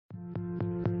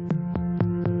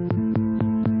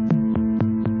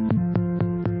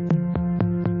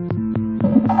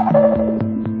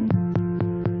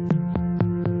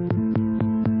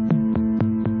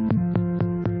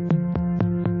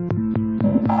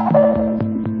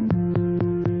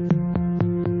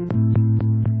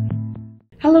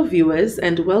viewers,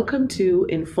 and welcome to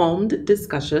Informed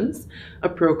Discussions, a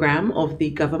program of the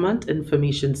Government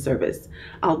Information Service.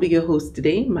 I'll be your host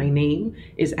today. My name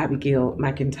is Abigail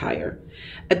McIntyre.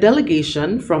 A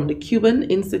delegation from the Cuban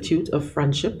Institute of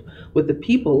Friendship with the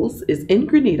Peoples is in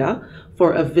Grenada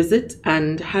for a visit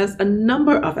and has a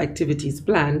number of activities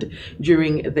planned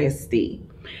during their stay.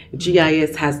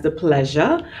 GIS has the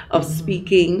pleasure of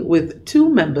speaking with two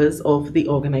members of the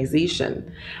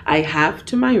organization. I have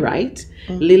to my right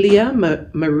Lilia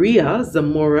Maria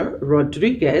Zamora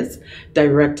Rodríguez,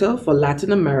 Director for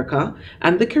Latin America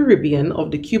and the Caribbean of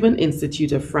the Cuban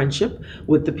Institute of Friendship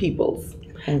with the Peoples.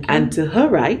 And to her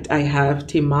right, I have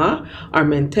Tamar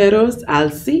Armenteros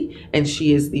Alcee, and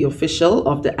she is the official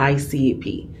of the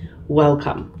ICAP.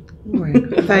 Welcome.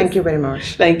 Thank you very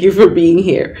much. Thank you for being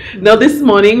here. Now, this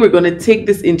morning, we're going to take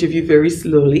this interview very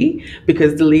slowly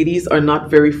because the ladies are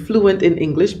not very fluent in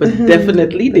English, but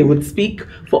definitely they would speak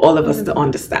for all of us to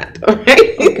understand. All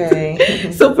right?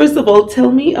 Okay. So, first of all,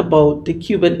 tell me about the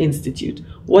Cuban Institute.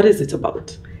 What is it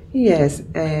about? Yes,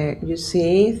 you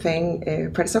see,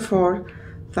 first of all,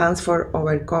 thanks for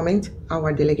overcoming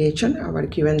our delegation, our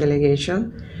Cuban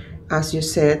delegation. As you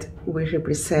said, we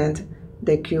represent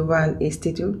the Cuban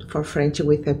Institute for Friendship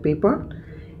with the People,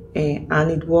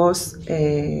 and it was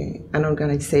an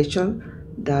organization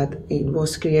that it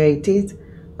was created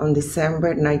on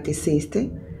December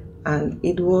 1960, and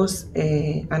it was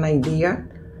an idea,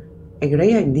 a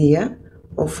great idea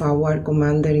of our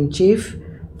Commander-in-Chief,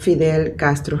 Fidel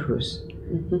Castro Ruz.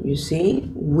 You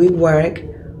see, we work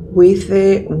with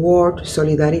the World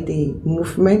Solidarity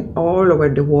Movement all over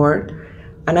the world.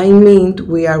 And I mean,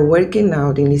 we are working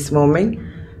out in this moment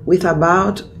with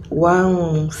about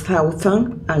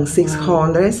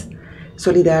 1,600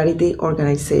 solidarity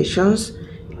organizations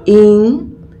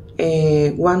in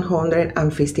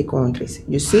 150 countries.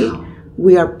 You see,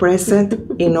 we are present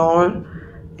in all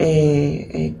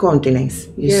continents,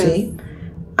 you see.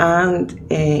 And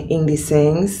in this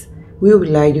sense, we would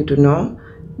like you to know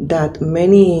that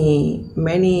many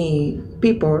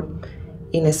people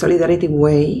in a solidarity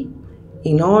way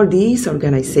in all these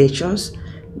organizations,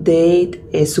 they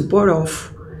support us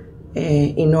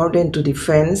in order to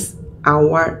defend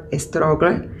our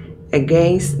struggle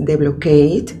against the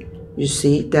blockade, you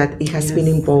see, that it has been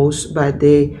imposed by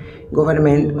the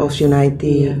government of the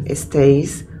United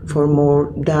States for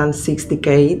more than 6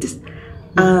 decades.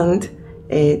 And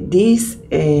these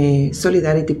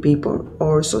solidarity people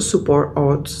also support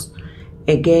us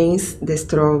against the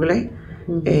struggle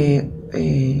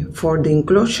for the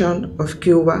inclusion of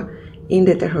Cuba in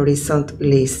the terrorism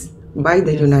list by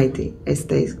the United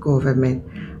States government,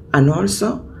 and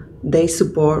also they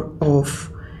support of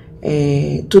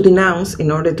in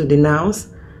order to denounce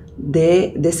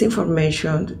the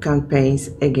disinformation campaigns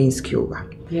against Cuba.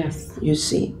 Yes, you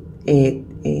see,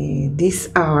 these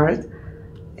are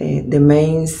the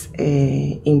main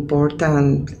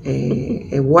important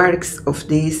works of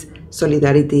this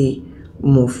solidarity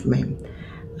movement.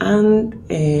 And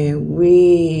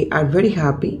we are very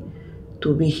happy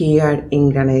to be here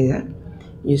in Grenada.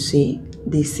 You see,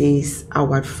 this is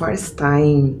our first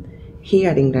time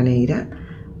here in Grenada,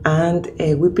 and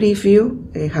we preview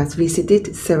has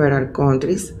visited several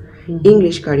countries,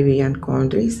 English Caribbean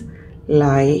countries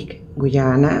like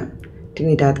Guyana,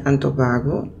 Trinidad and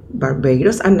Tobago,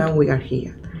 Barbados, and now we are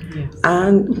here. Yes.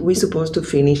 And we're supposed to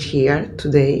finish here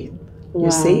today. Wow.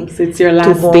 You see, so it's your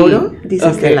last tomorrow, day. This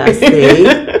is the last day.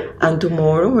 And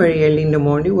tomorrow, very early in the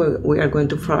morning, we are going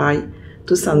to fly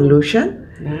to St. Lucia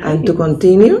and to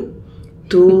continue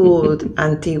to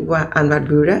Antigua and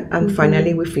Barbuda. And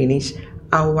finally, we finish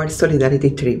our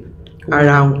solidarity trip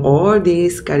around all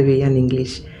these Caribbean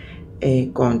English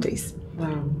countries.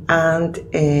 Wow. And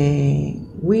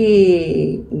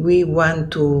we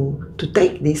want to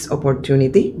take this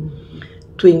opportunity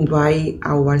to invite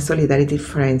our solidarity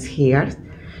friends here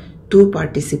to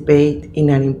participate in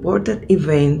an important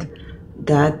event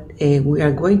that we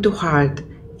are going to hold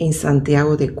in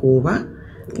Santiago de Cuba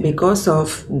because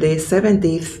of the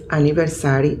 70th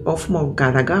anniversary of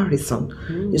Moncada Garrison.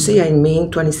 You see, I mean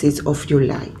 26th of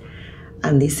July.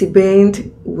 And this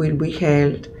event will be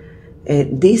held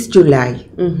this July,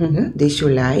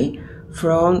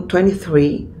 from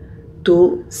 23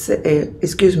 to,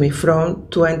 from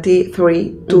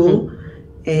 23 to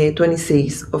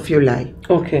 26th of July.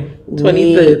 Okay,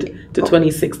 23rd to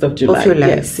 26th of July. Of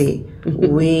July, see.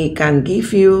 We can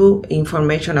give you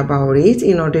information about it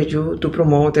in order to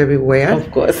promote everywhere.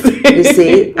 Of course. You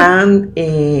see, and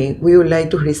we would like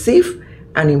to receive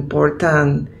an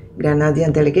important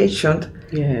Grenadian delegation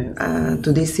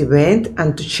to this event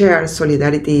and to share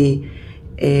solidarity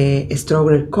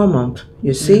struggle common.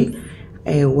 You see,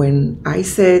 when I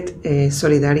said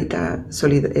solidarity,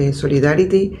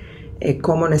 a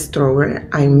common struggle,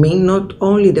 I mean not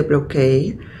only the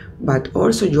blockade, but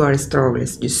also your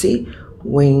struggles. You see,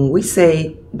 when we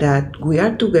say that we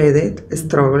are together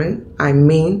struggling, I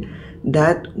mean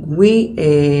that we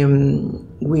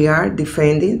are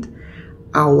defending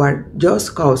our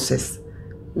just causes.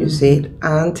 You see,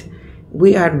 and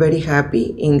we are very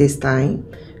happy in this time.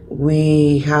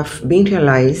 We have been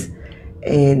realized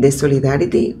the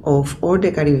solidarity of all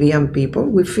the Caribbean people.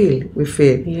 We feel.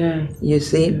 Yes. You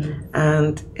see,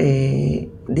 and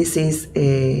this is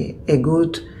a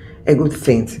good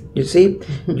thing. You see,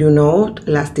 you know,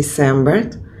 last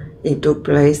December it took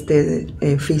place the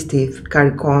 50th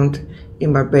CARICOM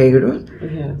in Barbados,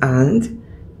 and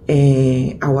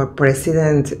our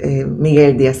president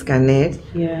Miguel Díaz-Canel,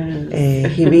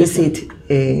 he visited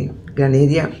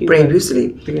Grenada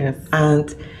previously,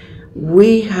 and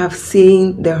we have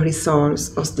seen the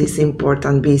results of this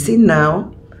important visit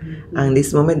now, and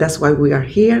this moment. That's why we are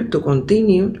here to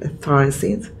continue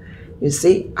strengthening, you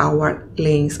see, our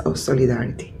links of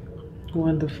solidarity.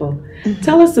 Wonderful.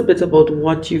 Tell us a bit about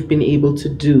what you've been able to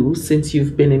do since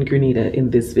you've been in Grenada in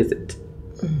this visit.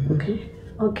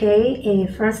 Okay.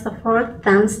 First of all,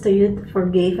 thanks to you for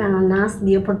giving us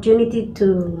the opportunity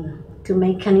to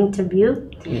make an interview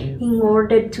in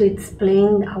order to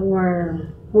explain our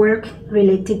work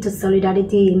related to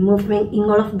solidarity movement in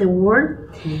all of the world.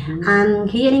 And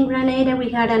here in Grenada, we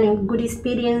had a good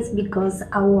experience because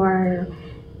our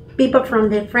people from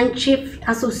the Friendship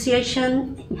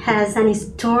Association has an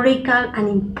historical and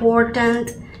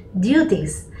important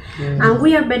duties. And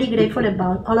we are very grateful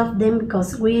about all of them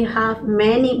because we have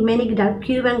many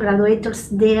Cuban graduates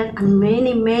there and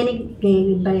many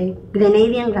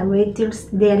Grenadian graduates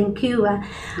there in Cuba.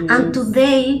 And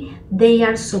today they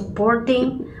are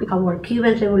supporting our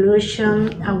Cuban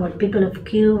revolution, our people of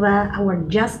Cuba, our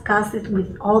just causes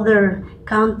with other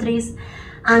countries.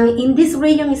 And in this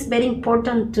region, it's very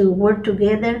important to work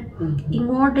together in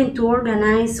order to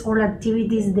organize all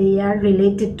activities they are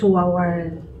related to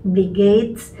our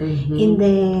brigades in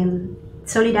the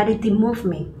solidarity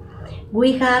movement.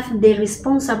 We have the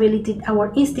responsibility,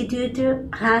 our institute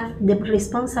has the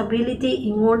responsibility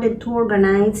in order to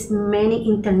organize many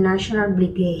international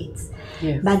brigades.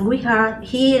 But we are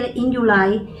here in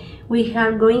July, we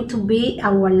are going to be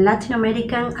our Latin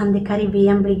American and the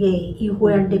Caribbean brigade,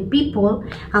 where the people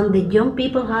and the young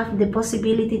people have the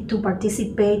possibility to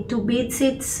participate, to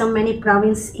visit so many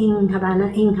provinces in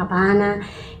Havana,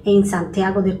 in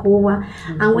Santiago de Cuba.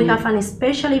 And we have a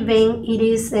special event. It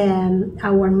is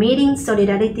our meeting,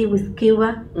 Solidarity with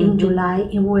Cuba, in July,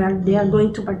 where they are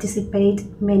going to participate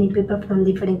many people from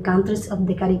different countries of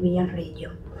the Caribbean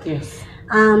region.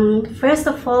 First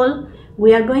of all,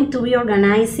 we are going to be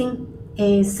organizing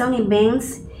some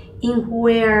events in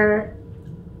where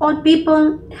all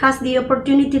people has the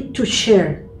opportunity to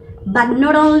share, but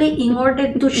not only in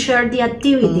order to share the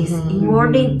activities, in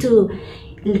order to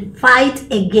fight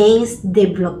against the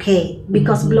blockade,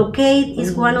 because blockade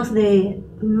is one of the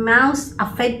most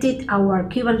affected our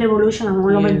Cuban revolution and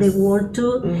all over the world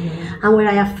too, and where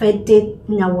I affected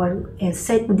our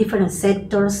different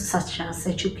sectors such as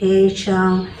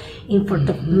education, in front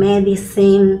of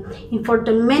medicine, in front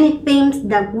of many things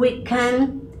that we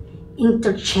can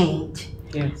interchange.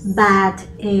 But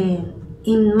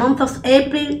in month of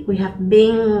April, we have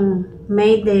been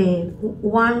made the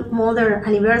one mother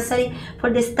anniversary for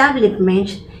the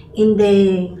establishment in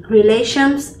the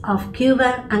relations of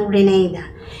Cuba and Grenada.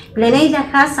 Grenada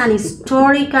has an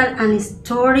historical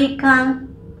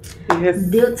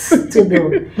deeds to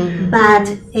do, but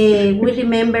we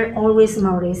remember always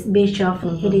Maurice Bishop.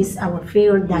 It is our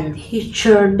figure that he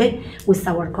shared with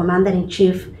our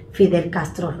commander-in-chief Fidel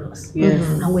Castro Ruz,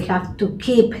 and we have to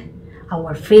keep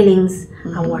our feelings,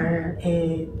 our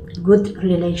good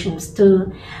relations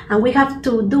too, and we have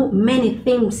to do many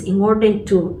things in order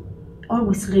to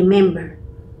always remember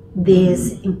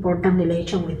this important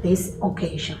relation with this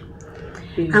occasion.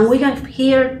 And we are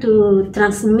here to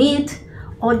transmit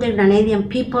all the Grenadian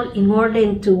people in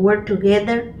order to work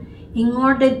together, in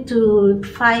order to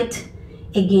fight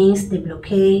against the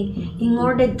blockade, in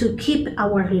order to keep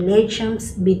our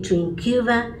relations between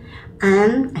Cuba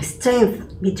and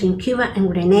strength between Cuba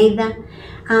and Grenada.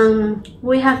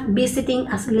 We have visiting,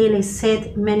 as Lilia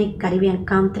said, many Caribbean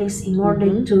countries in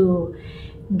order to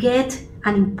get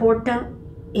an important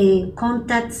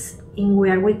contacts in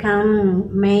where we can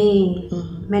make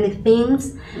many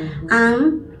things.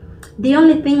 And the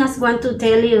only thing I want to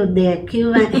tell you, the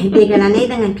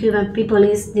Grenadian and Cuban people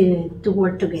is to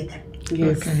work together.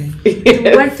 Yes. Okay.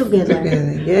 To work together.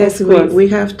 Yes, we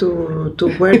have to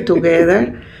work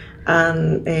together.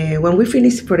 And when we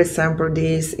finish, for example,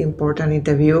 this important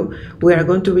interview, we are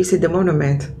going to visit the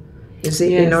monument, you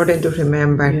see, in order to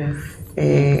remember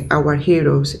our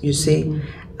heroes, you see.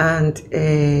 And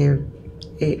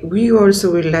we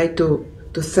also would like to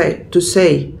say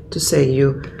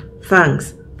you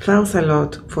thanks a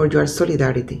lot for your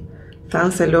solidarity.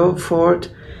 Thanks a lot for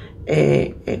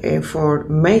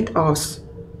made us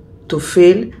to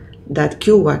feel that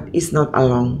Cuba is not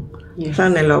alone. Yes.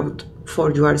 Thanks a lot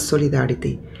for your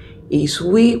solidarity. If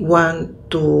we want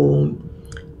to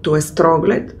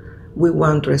struggle, we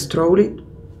want to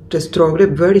struggle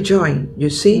very join, you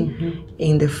see,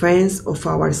 in defense of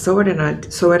our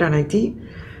sovereignty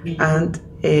and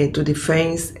to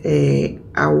defend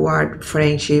our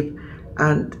friendship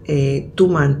and to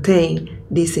maintain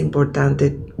these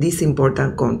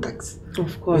important contacts.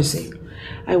 Of course. You see.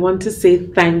 I want to say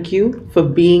thank you for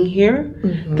being here.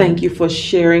 Thank you for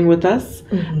sharing with us.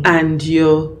 And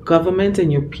your government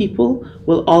and your people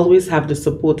will always have the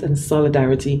support and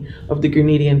solidarity of the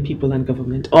Grenadian people and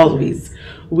government. Always.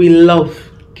 We love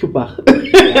Cuba.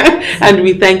 And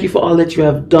we thank you for all that you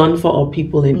have done for our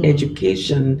people in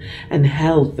education and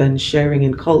health and sharing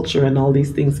in culture and all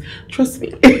these things. Trust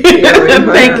me.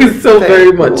 Thank you so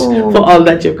very much for all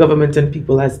that your government and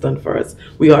people has done for us.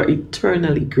 We are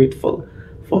eternally grateful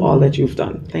for all that you've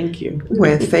done. Thank you.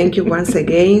 Well, thank you once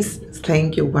again.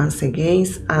 Thank you once again.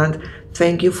 And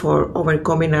thank you for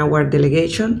overcoming our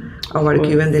delegation, our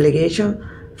Cuban delegation.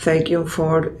 Thank you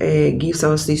for gives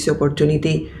us this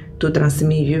opportunity to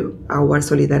transmit you our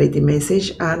solidarity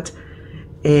message. And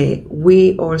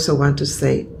we also want to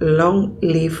say long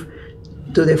live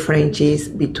to the friendships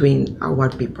between our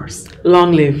peoples.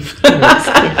 Long live.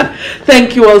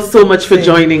 Thank you all so much for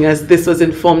joining us. This was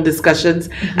Informed Discussions.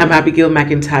 I'm Abigail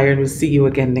McIntyre, and we'll see you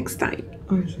again next time.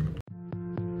 Okay.